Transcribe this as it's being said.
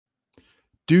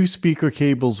Do speaker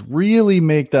cables really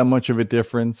make that much of a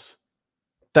difference?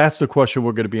 That's the question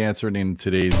we're going to be answering in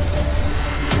today's.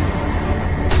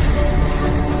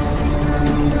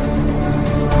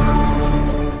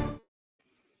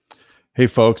 Hey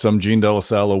folks, I'm Gene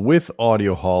Delasala with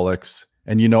Audioholics,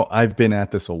 and you know, I've been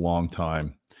at this a long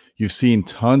time. You've seen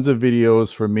tons of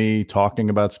videos from me talking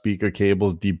about speaker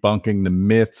cables, debunking the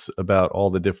myths about all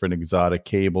the different exotic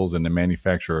cables and the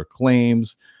manufacturer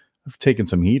claims. I've taken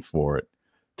some heat for it.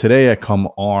 Today I come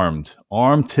armed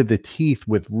to the teeth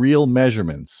with real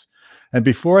measurements. And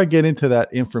before I get into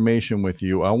that information with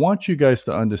you, I want you guys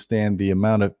to understand the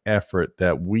amount of effort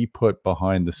that we put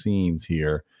behind the scenes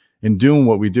here in doing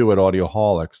what we do at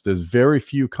Audioholics. There's very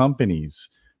few companies,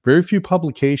 very few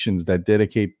publications that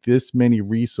dedicate this many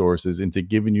resources into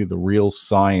giving you the real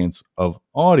science of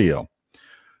audio.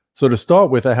 So to start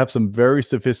with, I have some very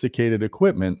sophisticated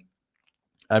equipment.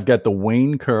 I've got the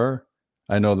Wayne Kerr.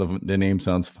 I know the name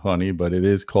sounds funny, but it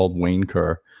is called Wayne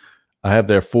Kerr. I have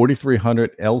their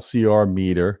 4300 LCR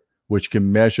meter, which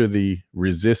can measure the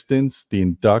resistance, the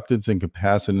inductance, and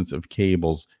capacitance of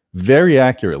cables very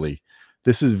accurately.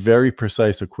 This is very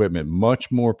precise equipment, much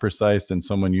more precise than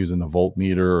someone using a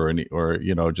voltmeter or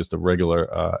you know, just a regular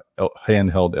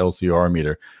handheld LCR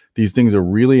meter. These things are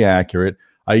really accurate.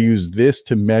 I use this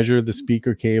to measure the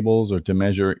speaker cables or to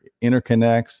measure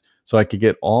interconnects, so I could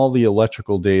get all the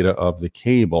electrical data of the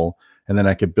cable, and then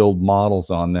I could build models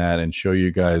on that and show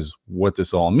you guys what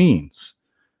this all means.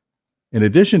 In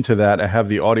addition to that, I have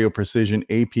the Audio Precision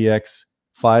APX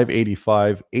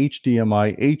 585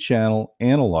 HDMI 8-channel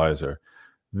analyzer.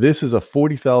 This is a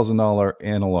 $40,000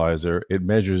 analyzer. It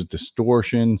measures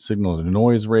distortion,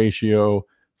 signal-to-noise ratio,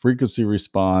 frequency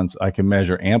response. I can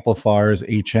measure amplifiers,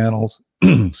 8 channels,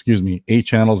 excuse me, 8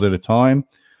 channels at a time.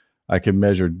 I can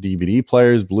measure DVD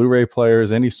players, Blu-ray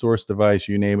players, any source device,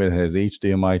 you name it. It has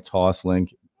HDMI,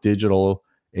 toslink, digital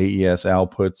AES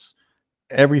outputs,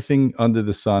 everything under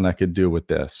the sun I could do with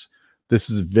this. This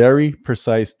is very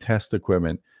precise test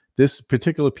equipment. This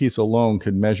particular piece alone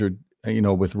could measure, you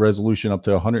know, with resolution up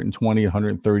to 120,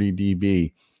 130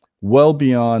 dB, well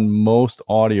beyond most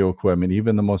audio equipment,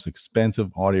 even the most expensive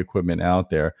audio equipment out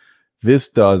there. This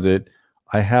does it.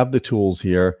 I have the tools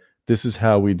here. This is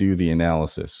how we do the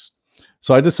analysis.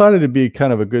 So I decided to be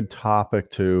kind of a good topic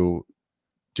to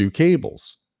do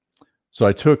cables. So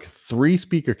I took 3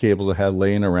 speaker cables I had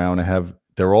laying around.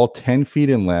 They're all 10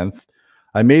 feet in length.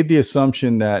 I made the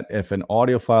assumption that if an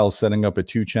audiophile is setting up a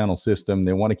 2-channel system,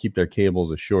 they want to keep their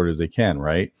cables as short as they can,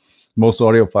 right? Most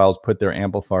audiophiles put their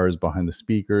amplifiers behind the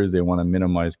speakers. They want to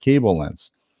minimize cable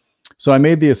lengths. So I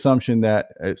made the assumption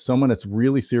that someone that's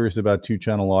really serious about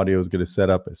 2-channel audio is going to set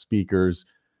up speakers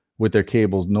with their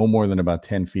cables no more than about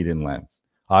 10 feet in length.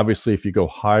 Obviously, if you go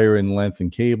higher in length in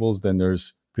cables, then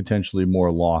there's potentially more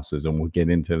losses, and we'll get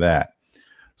into that.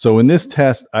 So in this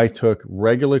test, I took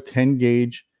regular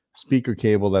 10-gauge speaker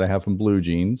cable that I have from Blue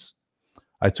Jeans.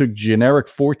 I took generic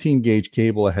 14-gauge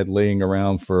cable I had laying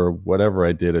around for whatever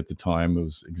I did at the time. It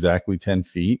was exactly 10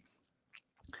 feet.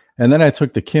 And then I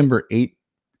took the Kimber 8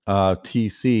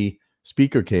 TC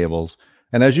speaker cables.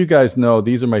 And as you guys know,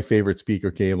 these are my favorite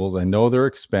speaker cables. I know they're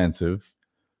expensive.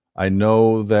 I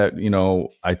know that, you know,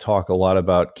 I talk a lot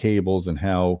about cables and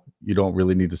how you don't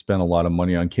really need to spend a lot of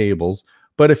money on cables.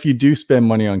 But if you do spend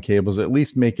money on cables, at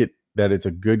least make it that it's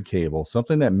a good cable,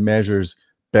 something that measures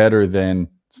better than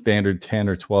standard 10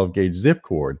 or 12 gauge zip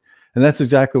cord. And that's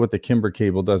exactly what the Kimber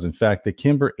cable does. In fact, the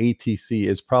Kimber ATC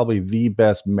is probably the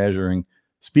best measuring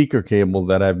speaker cable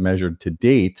that I've measured to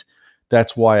date.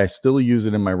 That's why I still use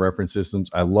it in my reference systems.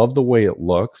 I love the way it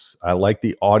looks. I like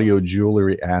the audio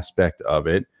jewelry aspect of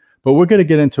it. But we're going to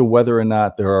get into whether or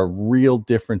not there are real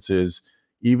differences,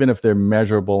 even if they're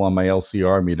measurable on my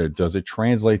LCR meter. Does it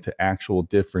translate to actual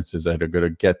differences that are going to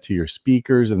get to your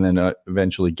speakers and then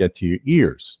eventually get to your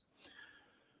ears?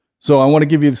 So I want to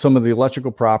give you some of the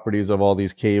electrical properties of all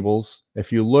these cables.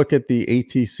 If you look at the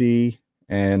ATC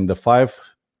and the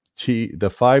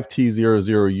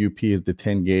 5T00UP is the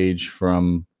 10 gauge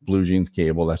from Blue Jeans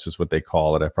cable. That's just what they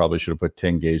call it. I probably should have put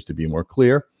 10 gauge to be more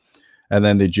clear. And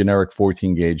then the generic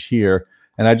 14 gauge here.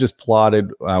 And I just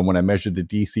plotted when I measured the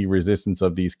DC resistance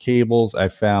of these cables, I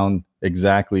found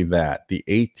exactly that. The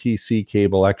ATC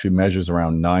cable actually measures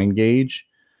around 9 gauge.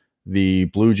 The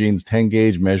Blue Jeans 10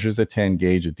 gauge measures at 10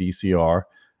 gauge of DCR,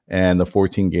 and the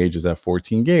 14 gauge is at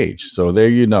 14 gauge. So there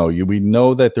you know, we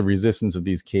know that the resistance of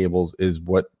these cables is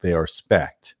what they are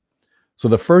spec'd. So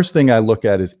the first thing I look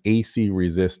at is AC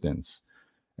resistance.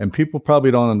 And people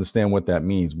probably don't understand what that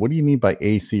means. What do you mean by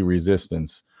AC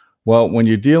resistance? Well, when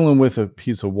you're dealing with a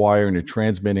piece of wire and you're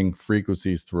transmitting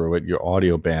frequencies through it, your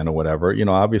audio band or whatever,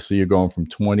 obviously you're going from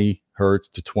 20 hertz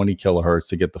to 20 kilohertz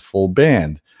to get the full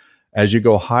band. As you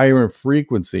go higher in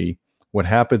frequency, what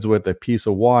happens with a piece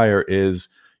of wire is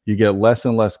you get less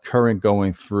and less current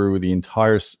going through the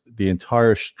entire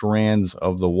strands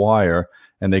of the wire,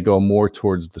 and they go more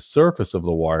towards the surface of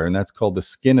the wire, and that's called the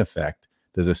skin effect.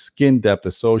 There's a skin depth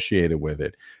associated with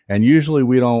it. And usually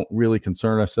we don't really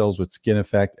concern ourselves with skin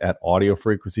effect at audio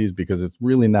frequencies because it's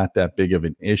really not that big of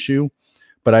an issue.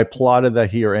 But I plotted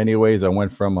that here anyways. I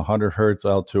went from 100 hertz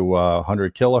out to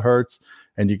 100 kilohertz,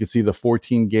 and you can see the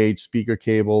 14 gauge speaker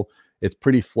cable. It's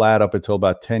pretty flat up until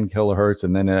about 10 kilohertz.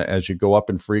 And then as you go up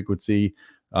in frequency,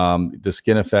 the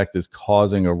skin effect is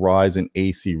causing a rise in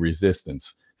AC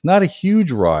resistance. It's not a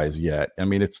huge rise yet. I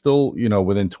mean, it's still,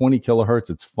 within 20 kilohertz,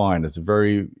 it's fine. It's a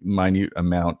very minute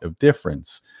amount of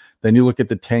difference. Then you look at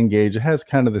the 10 gauge, it has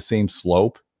kind of the same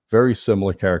slope, very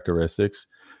similar characteristics.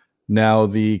 Now,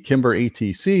 the Kimber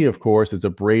ATC, of course, is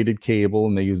a braided cable,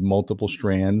 and they use multiple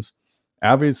strands.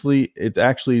 Obviously, it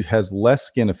actually has less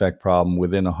skin effect problem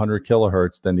within 100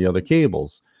 kilohertz than the other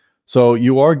cables. So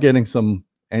you are getting some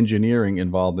engineering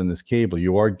involved in this cable.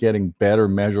 You are getting better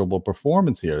measurable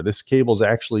performance here. This cable is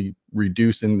actually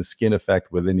reducing the skin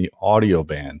effect within the audio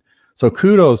band. So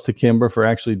kudos to Kimber for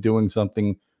actually doing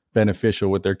something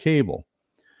beneficial with their cable.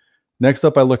 Next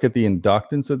up, I look at the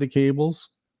inductance of the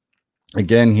cables.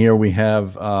 Again, here we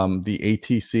have the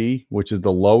ATC, which is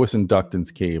the lowest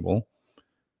inductance cable.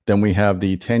 Then we have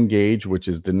the 10 gauge, which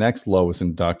is the next lowest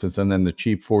inductance. And then the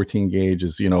cheap 14 gauge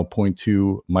is,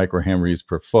 0.2 microhenries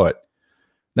per foot.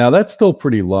 Now, that's still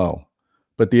pretty low.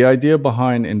 But the idea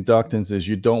behind inductance is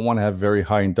you don't want to have very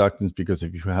high inductance, because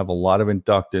if you have a lot of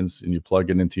inductance and you plug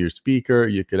it into your speaker,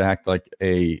 you could act like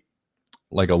a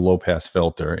low pass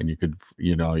filter, and you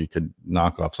could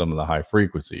knock off some of the high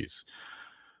frequencies.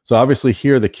 So obviously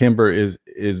here the Kimber is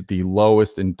the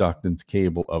lowest inductance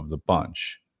cable of the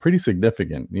bunch. Pretty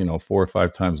significant, 4 or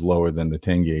 5 times lower than the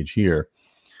 10 gauge here.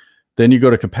 Then you go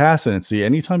to capacitance. See,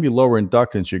 anytime you lower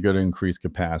inductance, you're going to increase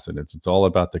capacitance. It's all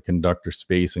about the conductor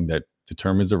spacing that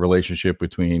determines the relationship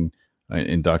between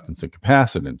inductance and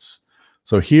capacitance.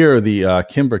 So here the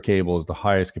Kimber cable is the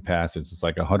highest capacitance. It's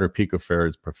like 100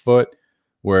 picofarads per foot,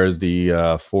 whereas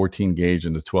the 14 gauge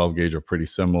and the 12 gauge are pretty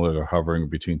similar. They're hovering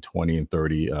between 20 and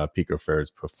 30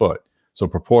 picofarads per foot. So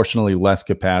proportionally less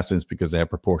capacitance because they have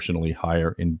proportionally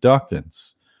higher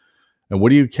inductance. And what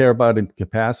do you care about in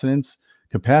capacitance?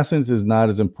 Capacitance is not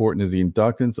as important as the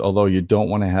inductance, although you don't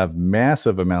want to have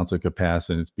massive amounts of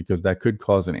capacitance because that could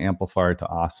cause an amplifier to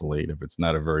oscillate if it's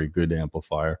not a very good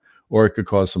amplifier, or it could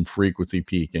cause some frequency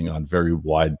peaking on very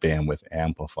wide bandwidth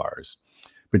amplifiers.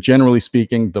 But generally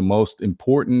speaking, the most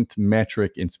important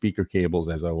metric in speaker cables,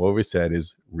 as I've always said,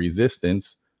 is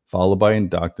resistance, followed by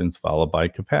inductance, followed by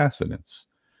capacitance.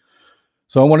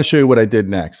 So I want to show you what I did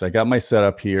next. I got my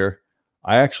setup here.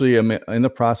 I actually am in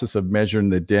the process of measuring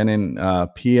the Denon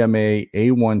PMA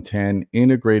A110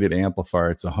 integrated amplifier.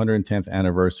 It's a 110th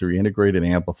anniversary integrated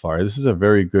amplifier. This is a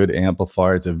very good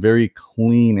amplifier. It's a very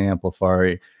clean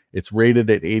amplifier. It's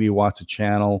rated at 80 watts a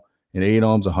channel in 8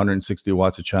 ohms, 160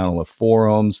 watts a channel at 4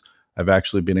 ohms. I've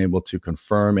actually been able to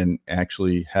confirm and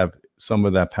actually have some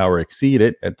of that power exceed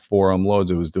it. At 4 ohm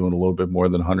loads, it was doing a little bit more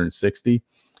than 160.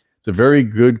 It's a very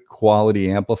good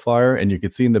quality amplifier, and you can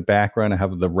see in the background I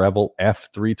have the Revel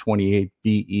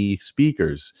F328BE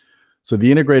speakers. So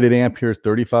the integrated amp here is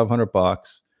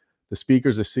 $3,500. The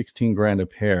speakers are 16 grand a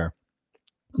pair.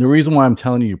 The reason why I'm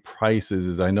telling you prices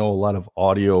is I know a lot of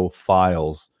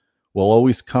audiophiles will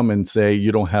always come and say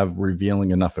you don't have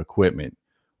revealing enough equipment,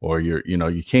 or you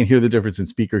can't hear the difference in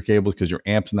speaker cables because your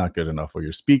amp's not good enough, or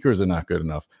your speakers are not good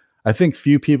enough. I think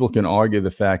few people can argue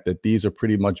the fact that these are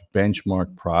pretty much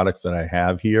benchmark products that I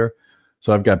have here.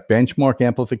 So I've got benchmark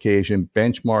amplification,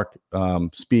 benchmark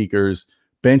speakers,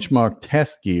 benchmark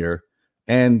test gear,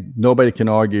 and nobody can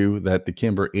argue that the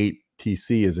Kimber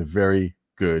ATC is a very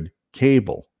good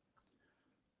cable.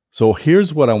 So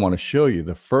here's what I want to show you.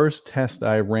 The first test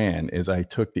I ran is I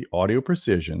took the audio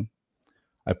precision,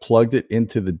 I plugged it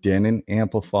into the Denon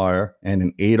amplifier and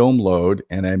an 8 ohm load,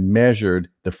 and I measured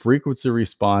the frequency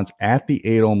response at the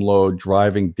 8 ohm load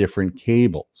driving different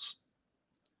cables.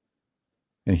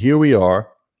 And here we are.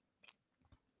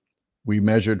 We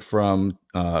measured from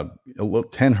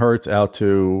 10 hertz out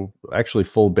to actually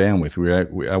full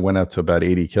bandwidth. I went out to about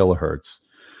 80 kilohertz.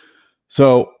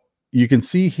 So you can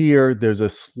see here there's a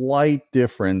slight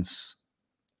difference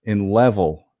in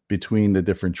level between the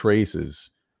different traces.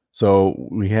 So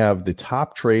we have the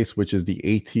top trace, which is the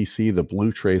ATC, the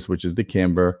blue trace, which is the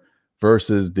Kimber,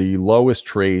 versus the lowest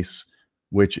trace,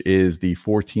 which is the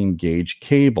 14 gauge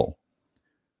cable.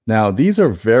 Now, these are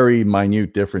very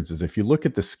minute differences. If you look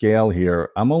at the scale here,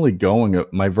 I'm only going,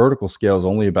 my vertical scale is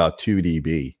only about 2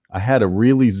 dB. I had to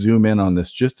really zoom in on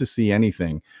this just to see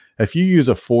anything. If you use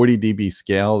a 40 dB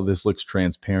scale, this looks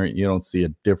transparent. You don't see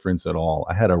a difference at all.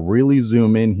 I had to really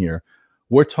zoom in here.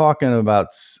 We're talking about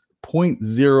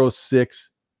 0.06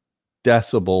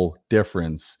 decibel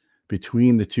difference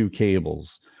between the two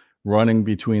cables running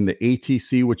between the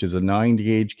ATC, which is a 9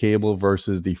 gauge cable,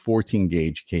 versus the 14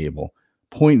 gauge cable.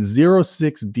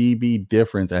 0.06 dB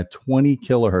difference at 20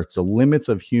 kilohertz, the limits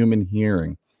of human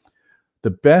hearing.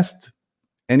 The best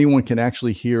anyone can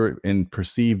actually hear and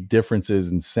perceive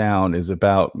differences in sound is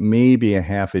about maybe a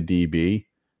half a dB,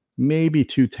 maybe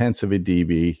 0.2 of a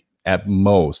dB at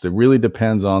most. It really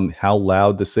depends on how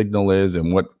loud the signal is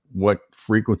and what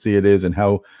frequency it is and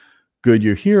how good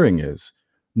your hearing is.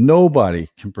 Nobody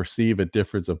can perceive a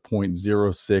difference of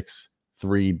 0.063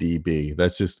 dB.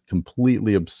 That's just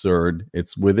completely absurd.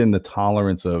 It's within the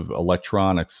tolerance of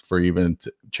electronics for even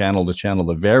channel to channel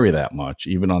to vary that much,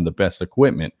 even on the best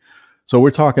equipment. So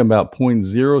we're talking about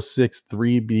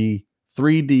 0.063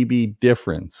 dB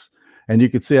difference. And you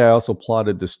can see I also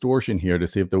plotted distortion here to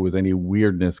see if there was any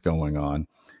weirdness going on.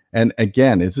 And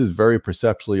again, this is very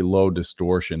perceptually low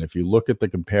distortion. If you look at the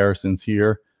comparisons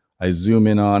here, I zoom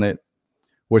in on it.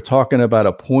 We're talking about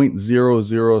a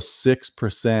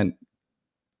 0.006%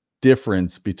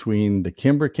 difference between the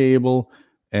Kimber cable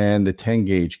and the 10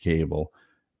 gauge cable.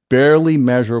 Barely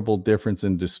measurable difference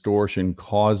in distortion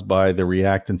caused by the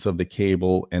reactance of the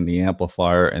cable and the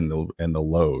amplifier and the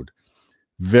load.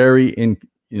 Very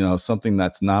something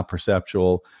that's not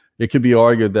perceptual. It could be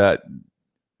argued that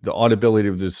the audibility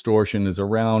of the distortion is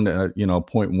around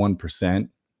 0.1%,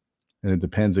 and it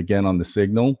depends again on the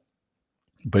signal.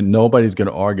 But nobody's going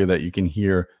to argue that you can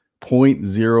hear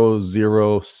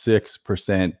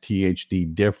 0.006%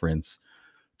 THD difference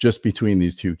just between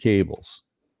these two cables.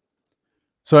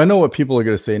 So I know what people are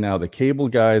going to say now. The cable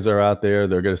guys are out there.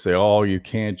 They're going to say, oh, you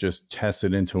can't just test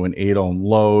it into an 8 ohm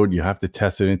load. You have to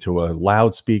test it into a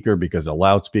loudspeaker because a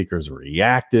loudspeaker is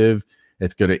reactive.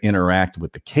 It's going to interact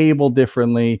with the cable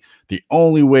differently. The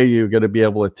only way you're going to be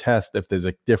able to test if there's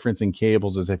a difference in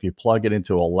cables is if you plug it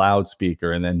into a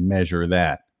loudspeaker and then measure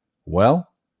that. Well,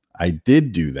 I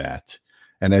did do that.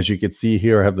 And as you can see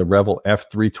here, I have the Revel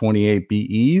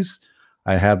F328BEs.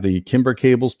 I have the Kimber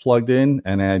cables plugged in,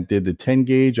 and I did the 10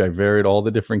 gauge. I varied all the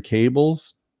different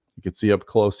cables. You can see up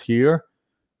close here.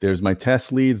 There's my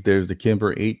test leads. There's the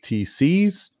Kimber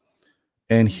 8TCs.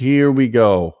 And here we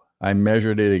go. I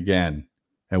measured it again.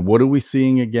 And what are we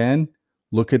seeing again?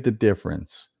 Look at the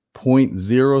difference.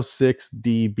 0.06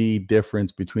 dB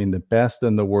difference between the best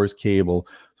and the worst cable.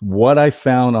 What I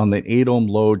found on the 8 ohm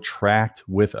load tracked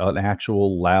with an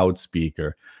actual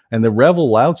loudspeaker. And the Revel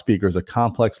loudspeaker is a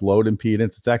complex load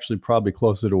impedance. It's actually probably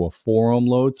closer to a 4 ohm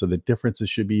load, so the differences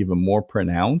should be even more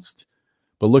pronounced.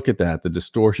 But look at that. The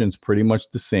distortion is pretty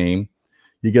much the same.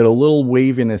 You get a little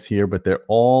waviness here, but they're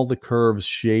all the curves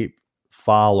shape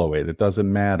follow it. It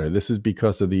doesn't matter. This is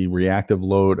because of the reactive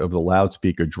load of the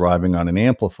loudspeaker driving on an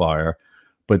amplifier,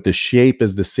 but the shape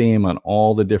is the same on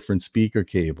all the different speaker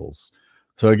cables.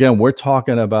 So again, we're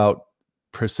talking about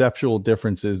perceptual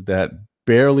differences that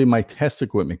barely my test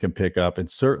equipment can pick up, and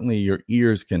certainly your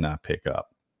ears cannot pick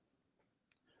up.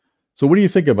 So what do you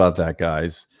think about that,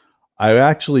 guys? I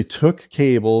actually took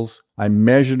cables, I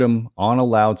measured them on a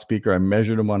loudspeaker, I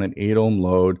measured them on an 8 ohm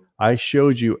load. I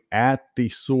showed you at the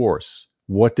source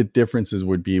what the differences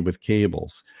would be with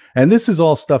cables. And this is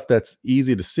all stuff that's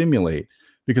easy to simulate,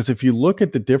 because if you look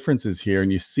at the differences here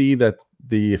and you see that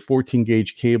the 14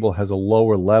 gauge cable has a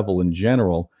lower level in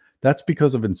general, that's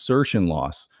because of insertion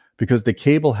loss, because the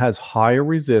cable has higher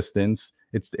resistance.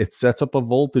 It sets up a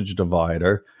voltage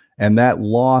divider, and that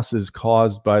loss is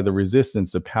caused by the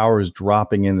resistance. The power is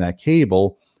dropping in that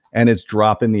cable, and it's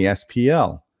dropping the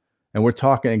SPL. And we're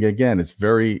talking, again, it's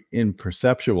very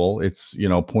imperceptual. It's,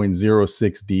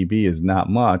 0.06 dB is not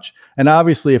much. And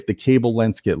obviously, if the cable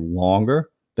lengths get longer,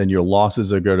 then your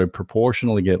losses are going to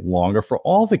proportionally get longer for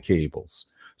all the cables.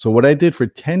 So what I did for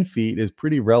 10 feet is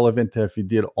pretty relevant to if you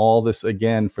did all this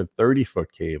again for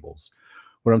 30-foot cables.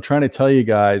 What I'm trying to tell you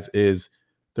guys is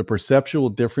the perceptual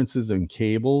differences in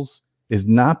cables is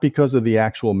not because of the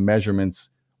actual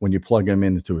measurements when you plug them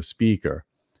into a speaker.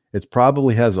 It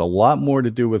probably has a lot more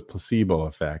to do with placebo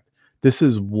effect. This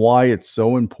is why it's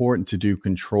so important to do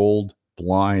controlled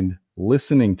blind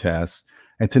listening tests,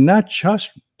 and to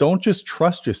don't just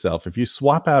trust yourself. If you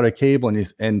swap out a cable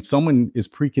and someone is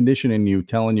preconditioning you,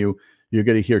 telling you you're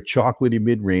going to hear chocolatey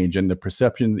mid-range and the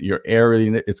perception that you're airy,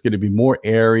 it's going to be more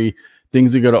airy,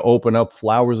 Things are going to open up.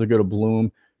 Flowers are going to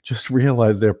bloom. Just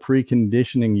realize they're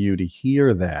preconditioning you to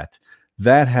hear that.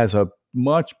 That has a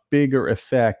much bigger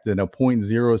effect than a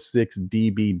 0.06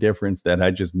 dB difference that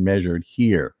I just measured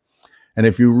here. And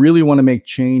if you really want to make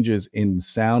changes in the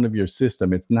sound of your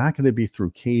system, it's not going to be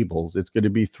through cables. It's going to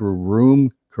be through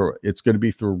room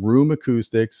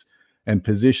acoustics and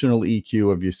positional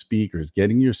EQ of your speakers,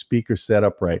 getting your speaker set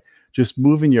up right. Just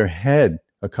moving your head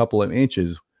a couple of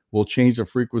inches will change the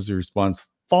frequency response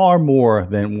far more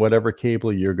than whatever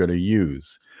cable you're going to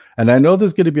use. And I know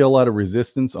there's going to be a lot of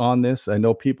resistance on this. I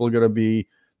know people are going to be,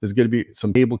 there's going to be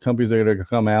some cable companies that are going to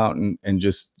come out and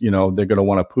just, you know, they're going to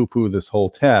want to poo-poo this whole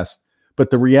test. But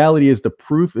the reality is the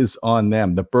proof is on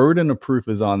them. The burden of proof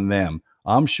is on them.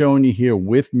 I'm showing you here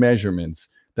with measurements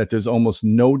that there's almost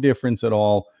no difference at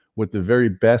all with the very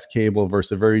best cable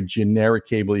versus a very generic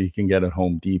cable you can get at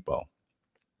Home Depot.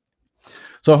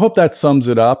 So I hope that sums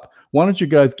it up. Why don't you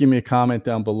guys give me a comment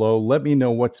down below? Let me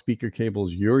know what speaker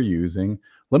cables you're using.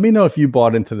 Let me know if you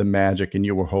bought into the magic and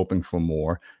you were hoping for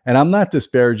more. And I'm not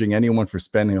disparaging anyone for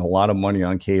spending a lot of money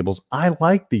on cables. I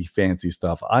like the fancy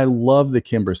stuff. I love the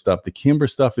Kimber stuff. The Kimber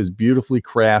stuff is beautifully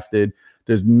crafted.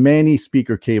 There's many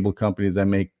speaker cable companies that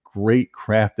make great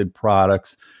crafted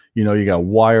products. You know, you got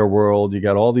Wire World, you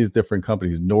got all these different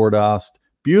companies, Nordost,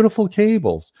 beautiful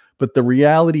cables. But the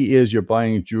reality is you're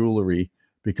buying jewelry,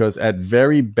 because at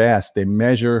very best, they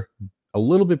measure a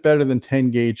little bit better than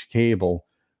 10 gauge cable,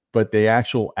 but the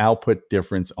actual output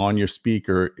difference on your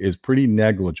speaker is pretty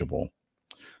negligible.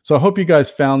 So I hope you guys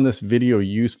found this video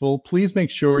useful. Please make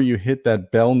sure you hit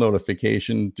that bell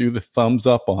notification, do the thumbs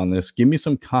up on this, give me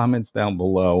some comments down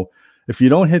below. If you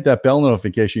don't hit that bell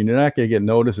notification, you're not going to get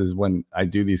notices when I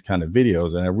do these kind of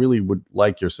videos. And I really would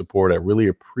like your support. I really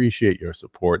appreciate your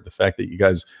support. The fact that you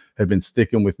guys have been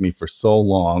sticking with me for so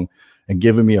long and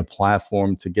giving me a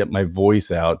platform to get my voice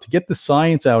out, to get the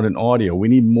science out in audio. We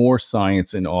need more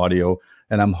science in audio,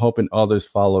 and I'm hoping others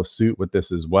follow suit with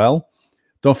this as well.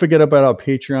 Don't forget about our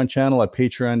Patreon channel at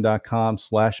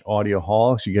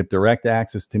patreon.com/audioholics. You get direct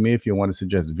access to me if you want to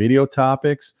suggest video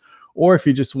topics, or if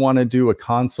you just want to do a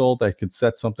consult, I could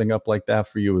set something up like that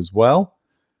for you as well.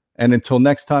 And until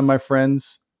next time, my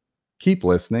friends, keep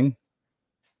listening.